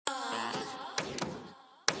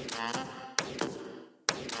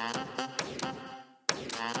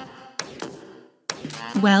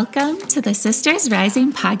Welcome to the Sisters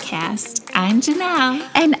Rising podcast. I'm Janelle.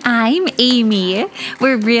 And I'm Amy.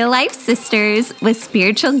 We're real life sisters with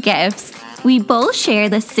spiritual gifts. We both share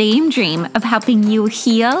the same dream of helping you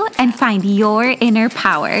heal and find your inner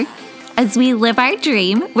power. As we live our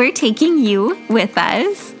dream, we're taking you with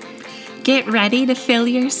us. Get ready to fill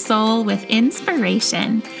your soul with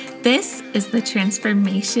inspiration. This is the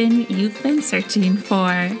transformation you've been searching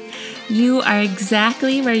for. You are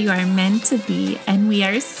exactly where you are meant to be, and we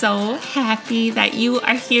are so happy that you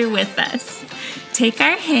are here with us. Take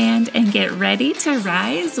our hand and get ready to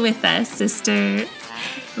rise with us, sister.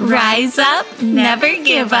 Rise up, never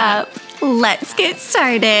give up. Let's get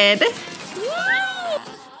started.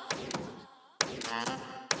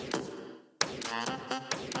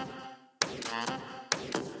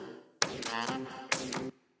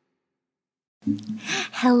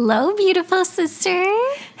 Hello, beautiful sister.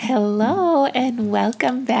 Hello, and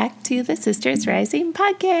welcome back to the Sisters Rising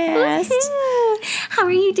podcast. Woo-hoo. How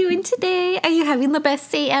are you doing today? Are you having the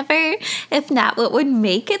best day ever? If not, what would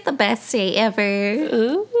make it the best day ever?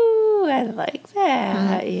 Ooh, I like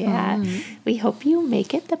that. Yeah. We hope you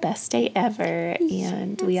make it the best day ever.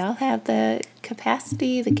 And we all have the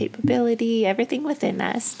capacity, the capability, everything within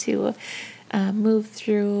us to move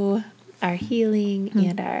through our healing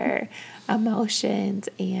and our emotions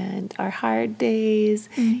and our hard days,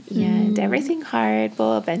 and everything hard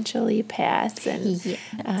will eventually pass,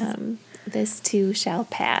 and this too shall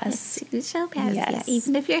pass. This too shall pass. Yes. Yeah.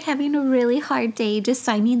 Even if you're having a really hard day, just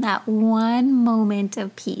finding that one moment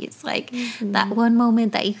of peace, like that one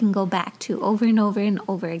moment that you can go back to over and over and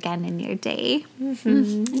over again in your day.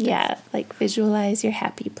 Yeah, like visualize your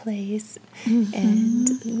happy place,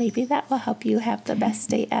 and maybe that will help you have the best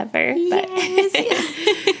day ever.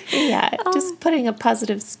 Yes. Yeah, just putting a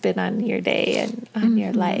positive spin on your day and on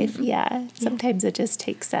your life. Yeah, sometimes it just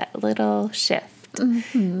takes that little shift.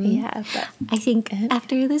 Yeah, but I think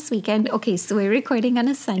after this weekend, okay, so we're recording on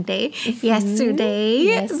a Sunday.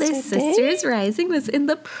 Yesterday, the Sisters Rising was in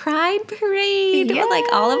the Pride Parade with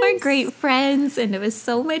like all of our great friends, and it was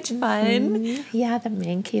so much fun. Yeah, the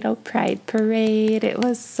Mankato Pride Parade. It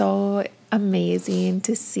was so amazing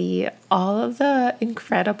to see all of the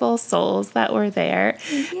incredible souls that were there.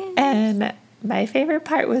 Yes. And my favorite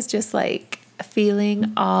part was just like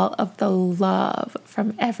feeling all of the love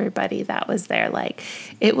from everybody that was there. Like,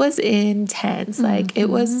 it was intense. Like, it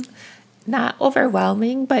was not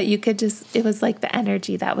overwhelming, but you could just, it was like the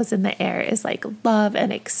energy that was in the air is like love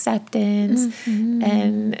and acceptance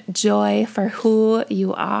and joy for who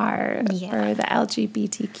you are, for the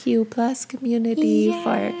LGBTQ plus community,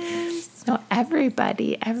 for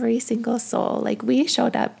everybody, every single soul. Like, we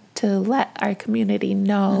showed up to let our community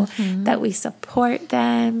know that we support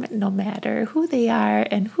them no matter who they are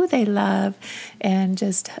and who they love, and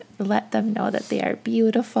just let them know that they are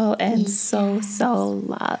beautiful and so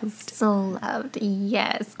loved. So loved,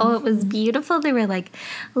 yes. Oh, it was beautiful. There were like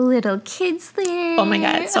little kids there. Oh my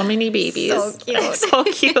God, so many babies. So cute. So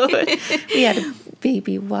cute. We had a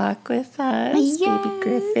baby walk with us, baby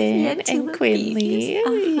Griffin and Quinley.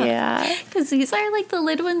 Yeah. Because these are like the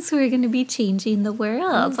little ones who are going to be changing the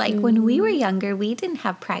world. Like when we were younger, we didn't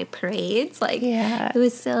have pride parades. Like it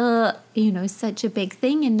was still, such a big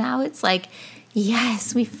thing. And now it's like,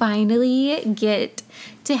 yes, we finally get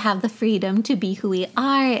to have the freedom to be who we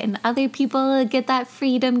are, and other people get that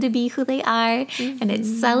freedom to be who they are, and it's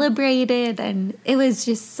celebrated, and it was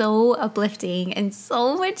just so uplifting and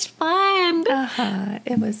so much fun.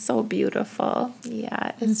 It was so beautiful.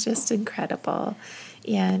 Yeah, it's just incredible.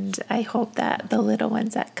 And I hope that the little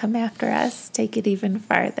ones that come after us take it even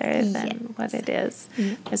farther than what it is.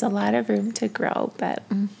 There's a lot of room to grow, but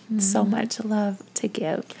so much love to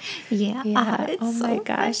give. Yeah. Oh my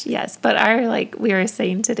gosh. Yes. But we were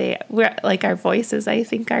saying today, we're like, our voices, I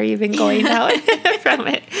think, are even going out from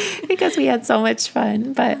it because we had so much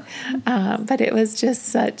fun. But it was just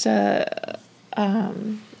such a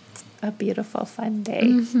beautiful, fun day.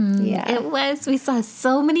 Yeah, it was. We saw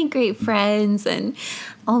so many great friends, and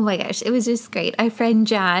oh my gosh, it was just great. Our friend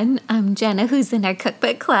Jenna, who's in our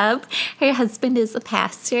cookbook club, her husband is a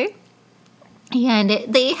pastor. And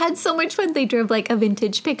they had so much fun. They drove like a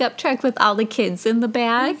vintage pickup truck with all the kids in the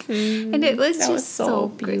back. And it was just so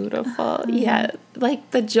beautiful. Yeah, like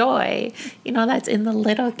the joy, that's in the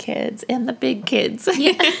little kids and the big kids.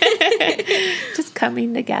 Just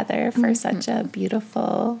coming together for such a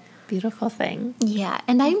beautiful thing. Yeah,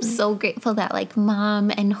 and I'm so grateful that like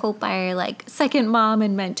Mom and Hope, our like second mom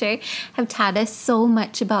and mentor, have taught us so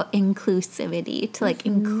much about inclusivity, to like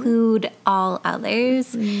include all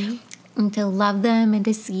others. and to love them and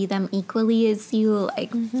to see them equally as you,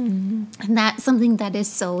 like, and that's something that is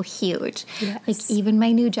so huge. Yes. Like, even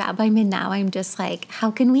my new job I'm in now, I'm just like,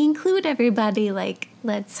 how can we include everybody? Like,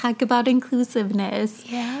 let's talk about inclusiveness.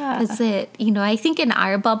 Yeah. Because I think in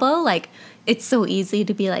our bubble, like, it's so easy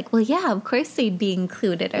to be like, well, yeah, of course they'd be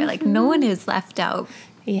included, or like, no one is left out.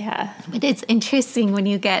 Yeah. But it's interesting when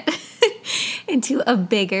you get into a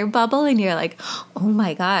bigger bubble and you're like, oh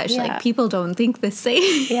my gosh, like people don't think the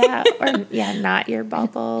same. Yeah. Or not your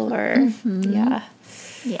bubble, or yeah.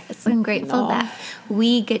 Yes, I'm grateful that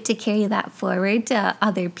we get to carry that forward to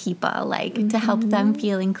other people, like to help them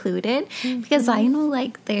feel included. Because I know,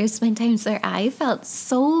 like, there's been times where I felt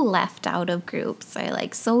so left out of groups, or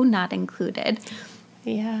like so not included.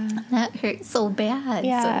 Yeah. That hurt so bad.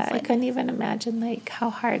 Yeah, So I couldn't even imagine like how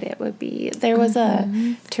hard it would be. There was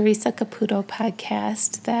a Teresa Caputo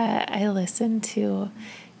podcast that I listened to,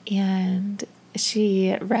 and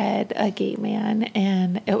she read A Gay Man,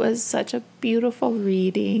 and it was such a beautiful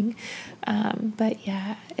reading. But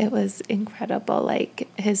yeah, it was incredible, like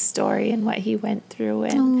his story and what he went through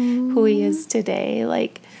and who he is today.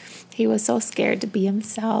 Like, he was so scared to be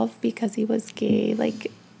himself because he was gay.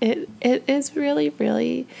 Like, it is really,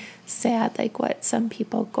 really sad, like what some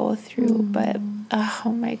people go through. But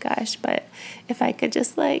oh my gosh, but if I could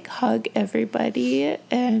just like hug everybody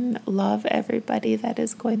and love everybody that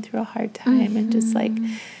is going through a hard time, and just like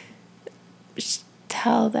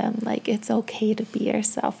tell them like it's okay to be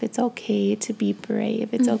yourself, it's okay to be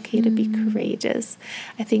brave, it's okay to be courageous.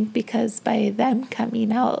 I think because by them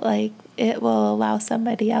coming out, like it will allow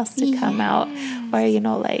somebody else to come out,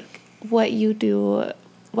 or like what you do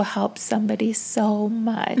will help somebody so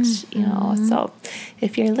much, So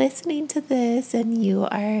if you're listening to this and you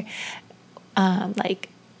are like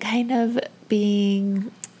kind of being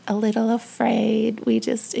a little afraid, we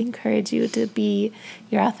just encourage you to be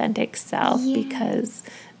your authentic self, because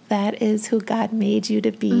that is who God made you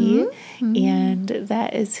to be, and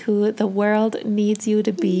that is who the world needs you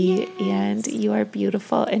to be, and you are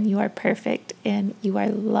beautiful, and you are perfect, and you are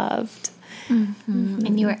loved.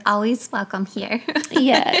 And you are always welcome here.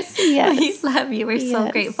 Yes. We love you. We're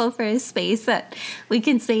so grateful for a space that we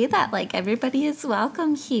can say that, like, everybody is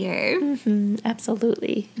welcome here.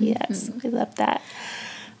 Absolutely. Yes. We love that.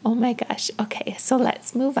 Oh my gosh. Okay. So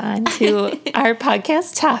let's move on to our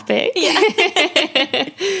podcast topic.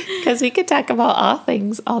 Because we could talk about all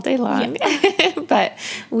things all day long. But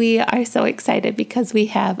we are so excited because we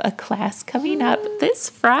have a class coming up this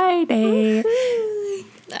Friday.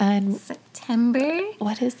 And September.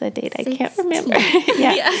 What is the date? 16th. I can't remember.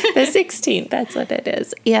 The 16th. That's what it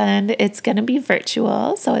is. And it's going to be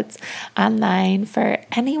virtual. So it's online for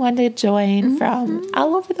anyone to join from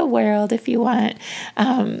all over the world if you want.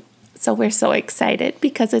 So we're so excited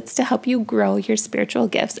because it's to help you grow your spiritual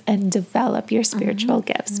gifts and develop your spiritual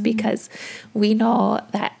gifts, because we know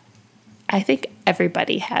that I think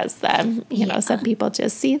everybody has them. You know, some people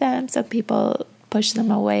just see them. Some people push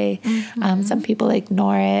them away. Some people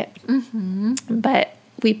ignore it. But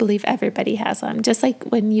we believe everybody has them. Just like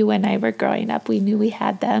when you and I were growing up, we knew we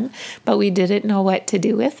had them, but we didn't know what to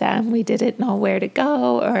do with them. We didn't know where to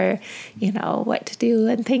go, or, what to do.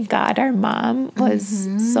 And thank God our mom was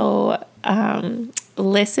so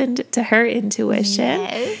listened to her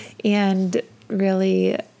intuition and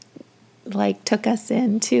really like took us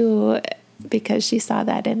into, because she saw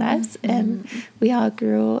that in us, and we all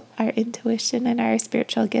grew our intuition and our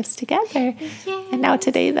spiritual gifts together. And now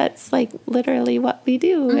today that's like literally what we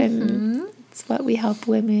do, and it's what we help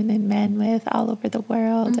women and men with all over the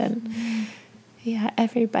world, and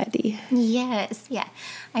everybody. Yes,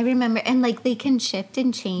 I remember, and like they can shift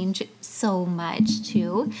and change so much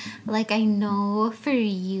too. Like I know for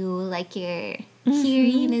you, like your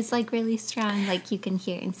hearing is like really strong, like you can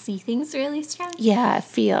hear and see things really strong.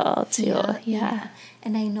 Feel too.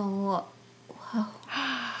 And I know,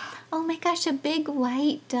 oh my gosh, a big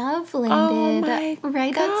white dove landed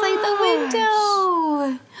right outside the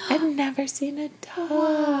window. I've never seen a dove.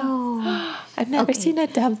 Whoa. I've never seen a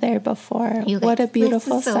dove there before. What a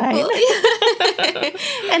beautiful so sign. Cool.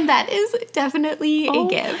 And that is definitely a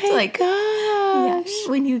gift. Oh my gosh.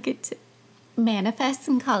 When you get to manifest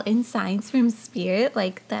and call in signs from spirit,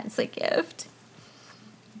 like that's a gift.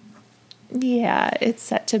 Yeah, it's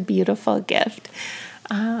such a beautiful gift.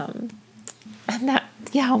 And that,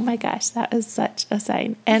 oh my gosh, that is such a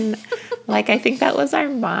sign. And like, I think that was our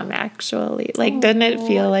mom actually. Like, didn't it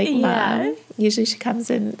feel like mom? Usually she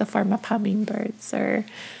comes in the form of hummingbirds or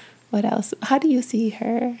What else? How do you see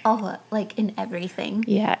her? Oh, like in everything.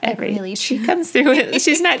 Yeah, like really she comes through it.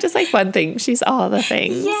 She's not just like one thing. She's all the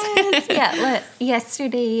things. Yes. Yeah.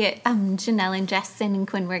 Yesterday, Janelle and Justin and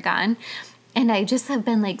Quinn were gone. And I just have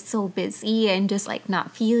been like so busy and just like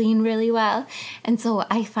not feeling really well. And so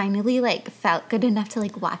I finally like felt good enough to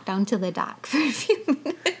like walk down to the dock for a few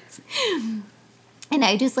minutes. And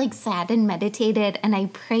I just like sat and meditated and I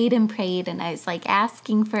prayed and I was like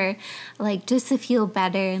asking for like just to feel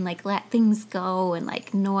better and like let things go and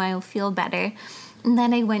like know I'll feel better. And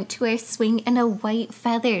then I went to our swing and a white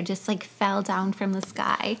feather just like fell down from the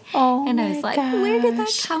sky. Oh, and I was like, where did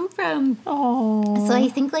that come from? Oh. So I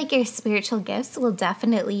think like your spiritual gifts will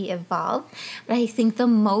definitely evolve. But I think the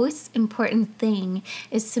most important thing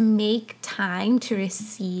is to make time to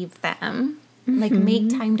receive them. Like make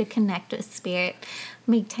time to connect with spirit,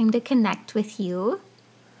 make time to connect with you.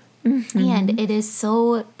 And it is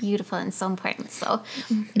so beautiful and so important. So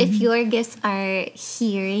if your gifts are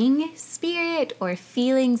hearing spirit or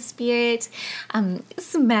feeling spirit,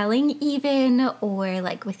 smelling even, or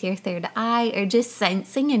like with your third eye, or just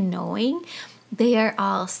sensing and knowing, they are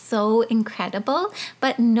all so incredible.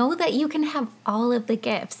 But know that you can have all of the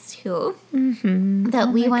gifts too.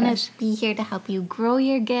 That we want to be here to help you grow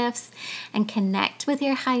your gifts and connect with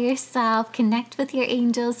your higher self, connect with your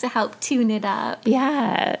angels to help tune it up.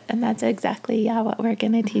 Yeah, and that's exactly what we're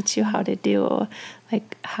going to teach you how to do,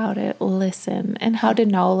 like how to listen and how to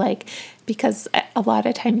know, like, because a lot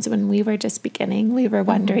of times when we were just beginning, we were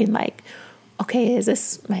wondering like, okay, is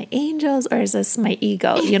this my angels or is this my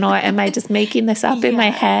ego? You know, am I just making this up in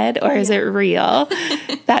my head or is it real?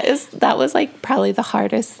 That was like probably the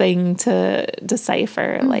hardest thing to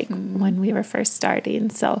decipher, like when we were first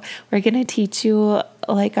starting. So we're going to teach you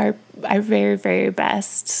like our very, very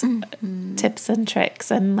best tips and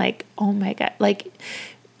tricks. And like, oh my God, like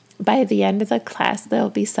by the end of the class,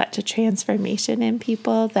 there'll be such a transformation in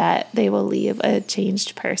people that they will leave a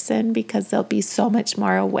changed person because they'll be so much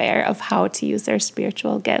more aware of how to use their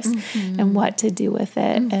spiritual gifts and what to do with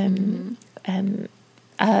it and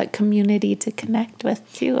a community to connect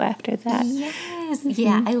with too after that. Yes.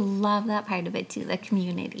 Yeah, I love that part of it too, the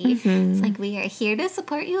community. It's like we are here to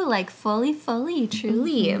support you like fully,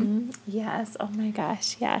 truly. Yes. Oh my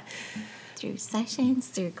gosh. Yeah. Through sessions,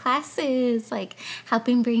 through classes, like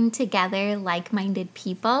helping bring together like-minded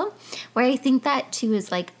people, where I think that too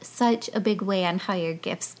is like such a big way on how your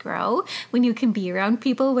gifts grow, when you can be around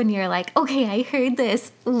people when you're like, okay, I heard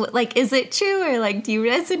this, like, is it true? Or like, do you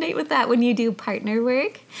resonate with that when you do partner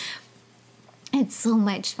work? It's so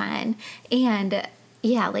much fun. And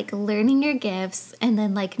yeah, like learning your gifts and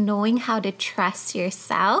then like knowing how to trust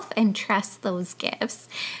yourself and trust those gifts.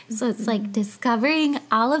 So it's like discovering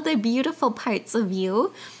all of the beautiful parts of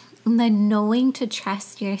you and then knowing to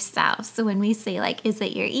trust yourself. So when we say like, is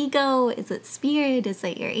it your ego? Is it spirit? Is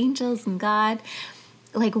it your angels and God?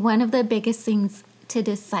 Like one of the biggest things to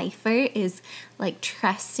decipher is like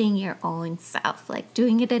trusting your own self, like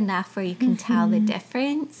doing it enough where you can tell the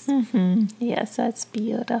difference. Yes, that's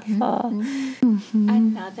beautiful.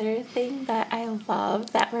 Another thing that I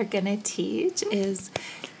love that we're going to teach is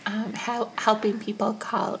how helping people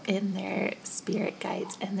call in their spirit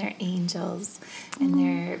guides and their angels and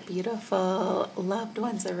their beautiful loved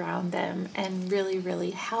ones around them, and really,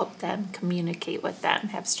 really help them communicate with them,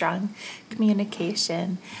 have strong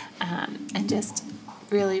communication, and just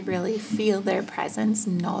really, really feel their presence,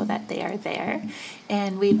 know that they are there.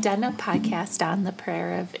 And we've done a podcast on the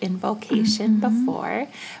prayer of invocation before,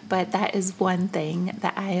 but that is one thing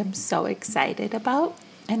that I am so excited about.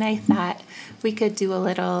 And I thought we could do a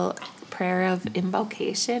little prayer of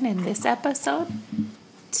invocation in this episode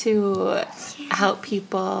to help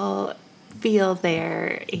people feel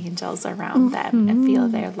their angels around them and feel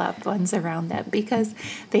their loved ones around them, because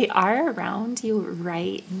they are around you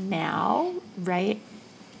right now, right?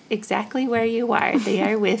 Exactly where you are. They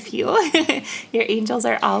are with you. Your angels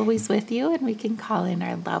are always with you, and we can call in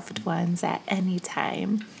our loved ones at any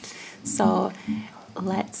time. So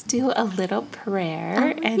let's do a little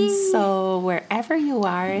prayer. And so wherever you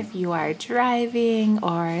are, if you are driving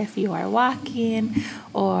or if you are walking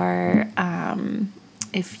or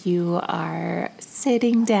if you are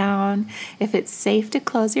sitting down, if it's safe to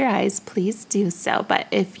close your eyes, please do so. But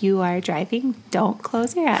if you are driving, don't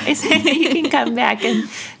close your eyes. You can come back and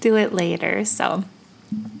do it later. So,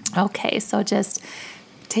 okay, so just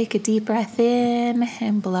take a deep breath in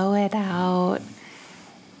and blow it out.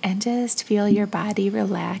 And just feel your body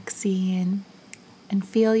relaxing and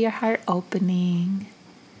feel your heart opening.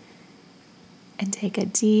 And take a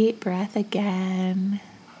deep breath again.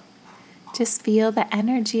 Just feel the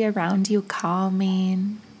energy around you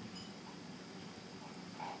calming.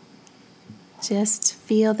 Just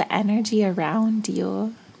feel the energy around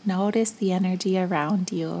you. Notice the energy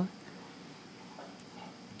around you.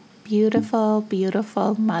 Beautiful,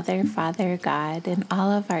 beautiful Mother, Father, God, and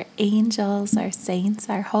all of our angels, our saints,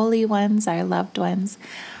 our holy ones, our loved ones,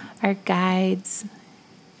 our guides,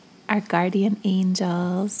 our guardian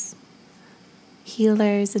angels,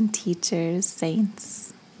 healers and teachers,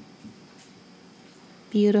 saints.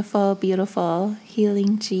 Beautiful, beautiful,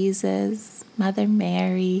 healing Jesus, Mother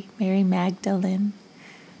Mary, Mary Magdalene.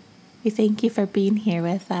 We thank you for being here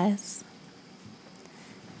with us.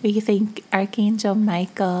 We thank Archangel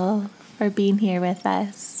Michael for being here with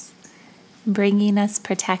us, bringing us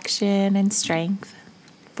protection and strength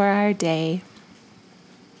for our day.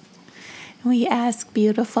 We ask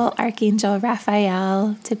beautiful Archangel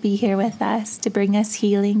Raphael to be here with us, to bring us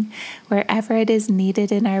healing wherever it is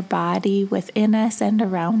needed in our body, within us and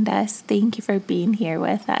around us. Thank you for being here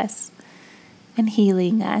with us and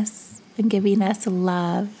healing us and giving us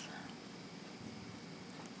love.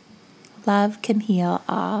 Love can heal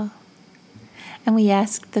all. And we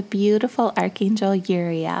ask the beautiful Archangel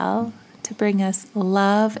Uriel to bring us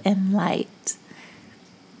love and light.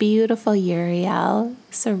 Beautiful Uriel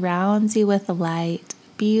surrounds you with light,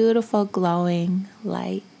 beautiful glowing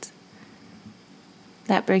light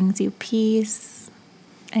that brings you peace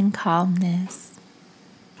and calmness.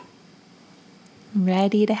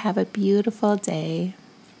 Ready to have a beautiful day.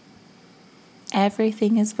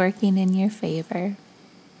 Everything is working in your favor.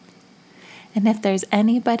 And if there's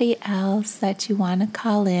anybody else that you want to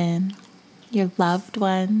call in, your loved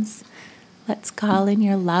ones, let's call in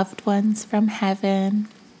your loved ones from heaven.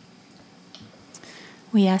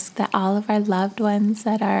 We ask that all of our loved ones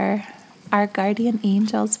that are our guardian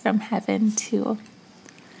angels from heaven too,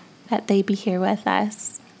 that they be here with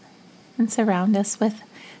us and surround us with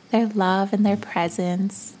their love and their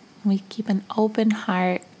presence. We keep an open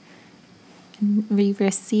heart and we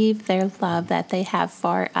receive their love that they have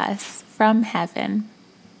for us from heaven.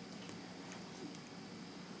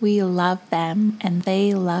 We love them and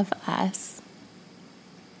they love us.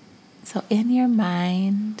 So in your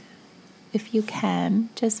mind, if you can,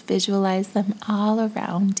 just visualize them all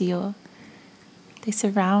around you. They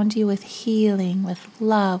surround you with healing, with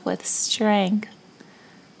love, with strength.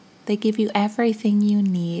 They give you everything you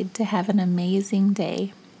need to have an amazing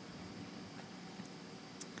day.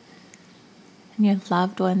 And your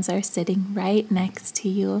loved ones are sitting right next to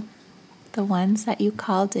you, the ones that you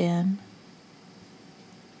called in.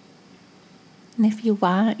 And if you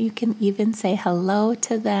want, you can even say hello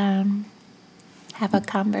to them. Have a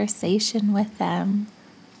conversation with them,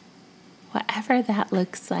 whatever that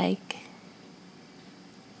looks like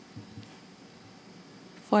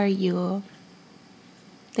for you.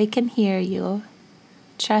 They can hear you.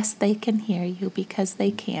 Trust they can hear you because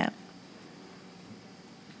they can.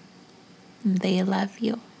 And they love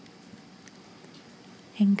you.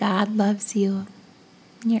 And God loves you.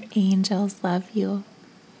 And your angels love you.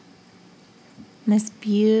 And this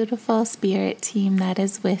beautiful spirit team that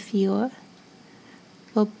is with you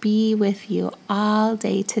will be with you all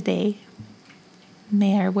day today. And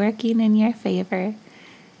they are working in your favor.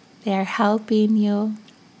 They are helping you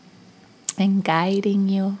and guiding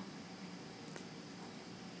you.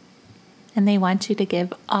 And they want you to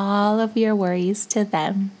give all of your worries to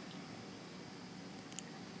them.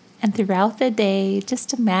 And throughout the day,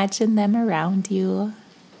 just imagine them around you,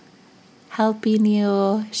 helping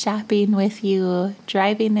you, shopping with you,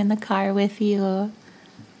 driving in the car with you,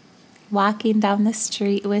 walking down the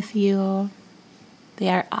street with you. They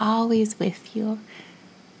are always with you,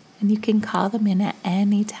 and you can call them in at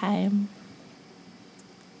any time.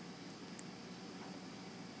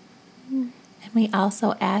 And we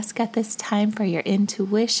also ask at this time for your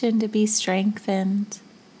intuition to be strengthened,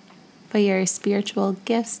 for your spiritual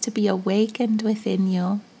gifts to be awakened within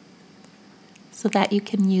you, so that you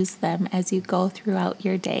can use them as you go throughout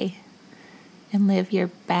your day and live your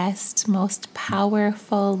best, most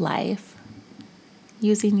powerful life,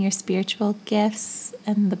 using your spiritual gifts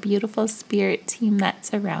and the beautiful spirit team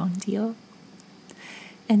that's around you.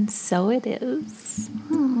 And so it is.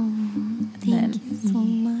 Thank you so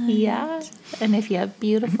much. Yeah. And if you have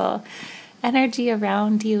beautiful energy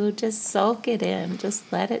around you, just soak it in.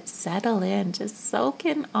 Just let it settle in. Just soak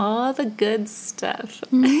in all the good stuff.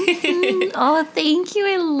 Oh, thank you.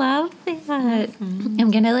 I love that. I'm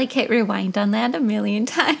going to hit rewind on that a million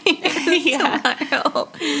times tomorrow.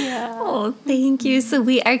 Yeah. Oh, thank you. So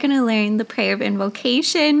we are going to learn the prayer of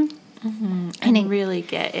invocation And really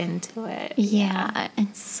get into it. Yeah.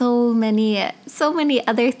 And so many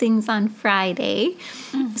other things on Friday.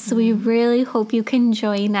 So we really hope you can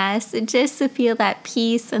join us just to feel that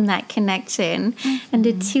peace and that connection and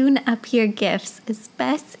to tune up your gifts as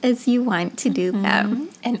best as you want to do them.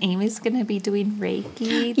 And Amy's going to be doing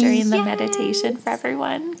Reiki during the meditation for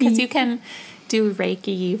everyone, because you can do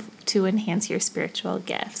Reiki to enhance your spiritual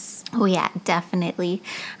gifts. Oh, yeah, definitely.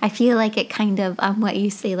 I feel like it kind of, what you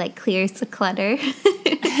say, like clears the clutter.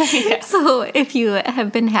 So if you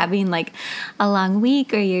have been having like a long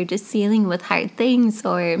week, or you're just dealing with hard things,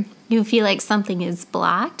 or you feel like something is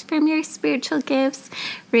blocked from your spiritual gifts,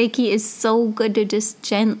 Reiki is so good to just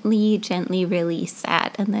gently release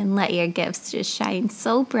that, and then let your gifts just shine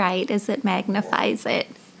so bright as it magnifies it.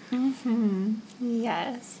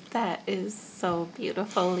 Yes, that is so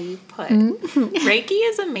beautifully put. Reiki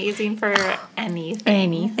is amazing for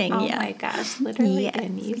anything. Oh my gosh, literally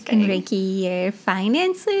anything. You can Reiki your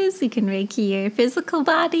finances, you can Reiki your physical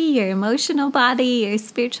body, your emotional body, your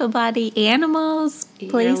spiritual body, animals,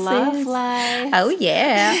 places. Your love life. Oh,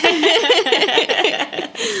 yeah.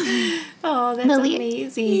 Oh, that's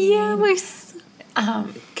amazing. Yeah, we're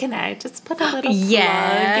can I just put a little plug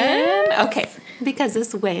in? Okay, because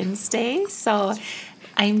it's Wednesday, so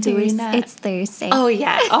I'm doing that. It's Thursday. Oh,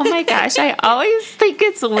 yeah. Oh, my gosh. I always think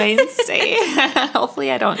it's Wednesday.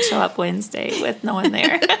 Hopefully I don't show up Wednesday with no one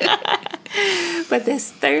there. But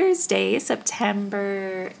this Thursday,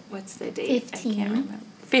 September, what's the date? 15. I can't remember.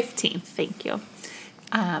 15th, thank you.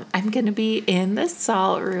 I'm going to be in the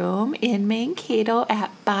Salt Room in Mankato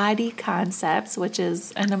at Body Concepts, which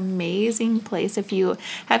is an amazing place. If you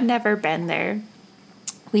have never been there,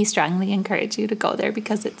 we strongly encourage you to go there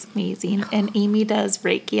because it's amazing. And Amy does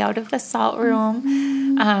Reiki out of the Salt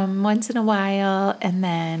Room once in a while. And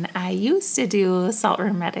then I used to do Salt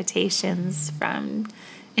Room meditations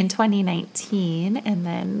in 2019, and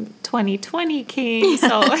then 2020 came,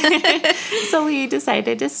 so we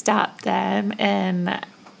decided to stop them, and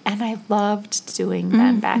I loved doing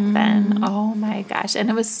them back then. Oh my gosh, and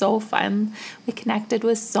it was so fun. We connected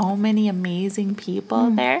with so many amazing people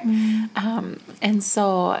there, and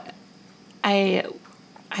so I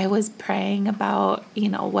was praying about,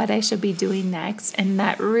 what I should be doing next, and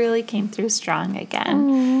that really came through strong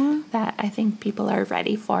again. That I think people are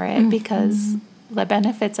ready for it because the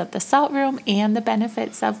benefits of the Salt Room and the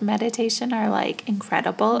benefits of meditation are like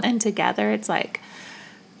incredible, and together it's like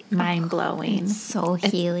mind-blowing. It's so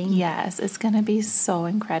healing. Yes, it's going to be so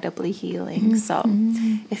incredibly healing. So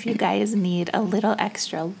if you guys need a little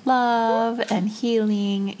extra love and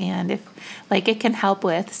healing, and if it can help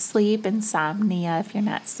with sleep, insomnia, if you're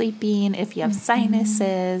not sleeping, if you have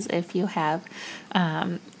sinuses, if you have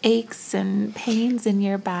aches and pains in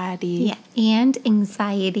your body. Yeah, and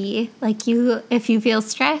anxiety. If you feel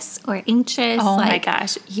stressed or anxious. Oh my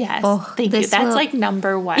gosh, yes. Thank you. That's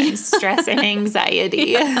number one, stress and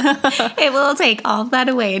anxiety. It will take all that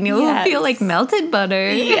away, and you'll feel like melted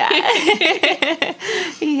butter. Yeah.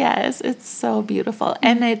 Yes, it's so beautiful.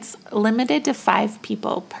 And it's limited to 5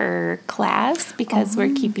 people per class because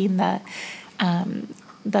we're keeping the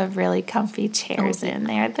really comfy chairs in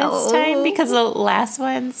there this time, because the last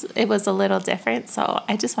ones, it was a little different. So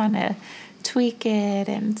I just want to tweak it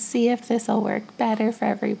and see if this will work better for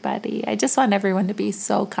everybody. I just want everyone to be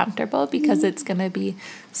so comfortable because it's going to be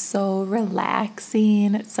so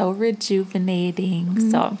relaxing, so rejuvenating.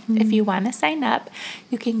 So if you want to sign up,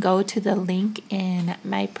 you can go to the link in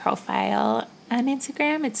my profile on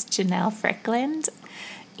Instagram. It's Janelle Frickland.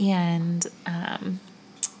 And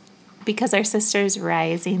because our Sisters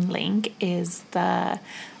Rising link is the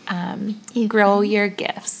Grow Your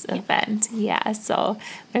Gifts event. Yeah, so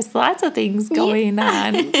there's lots of things going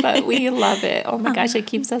on, but we love it. Oh my gosh, it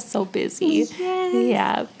keeps us so busy. Yes.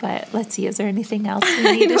 Yeah, but let's see, is there anything else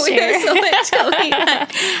we need to share? We have so much going on.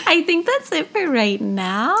 I think that's it for right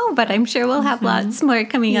now, but I'm sure we'll have lots more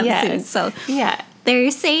coming up soon. So yeah.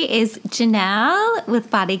 Thursday is Janelle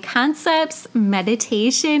with Body Concepts,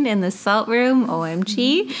 meditation in the Salt Room,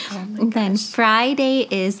 OMG. Then Friday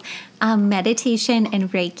is meditation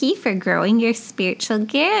and Reiki for growing your spiritual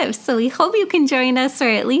gifts. So we hope you can join us for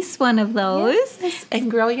at least one of those. Yes.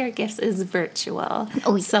 And Grow Your Gifts is virtual.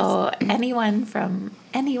 Oh, yes. So anyone from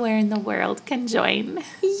anywhere in the world can join.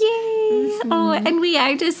 Yay! Oh, and we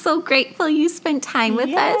are just so grateful you spent time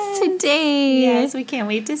with us today. Yes, we can't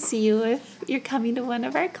wait to see you if you're coming to one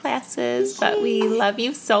of our classes. But we love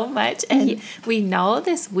you so much, and we know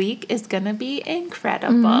this week is going to be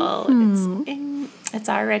incredible. It's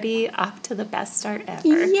already off to the best start ever.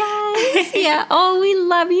 Yes. Yeah. Oh, we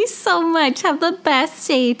love you so much. Have the best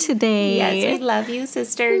day today. Yes, we love you,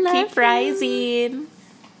 sister. Keep rising.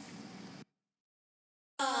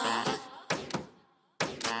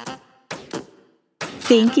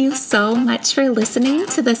 Thank you so much for listening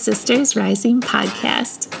to the Sisters Rising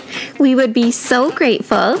podcast. We would be so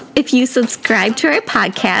grateful if you subscribe to our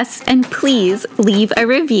podcast and please leave a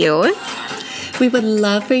review. We would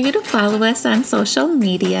love for you to follow us on social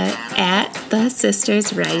media at The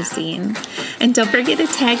Sisters Rising. And don't forget to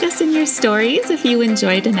tag us in your stories if you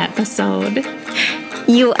enjoyed an episode.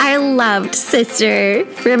 You are loved, sister.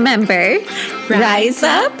 Remember, rise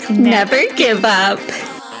up, never give up.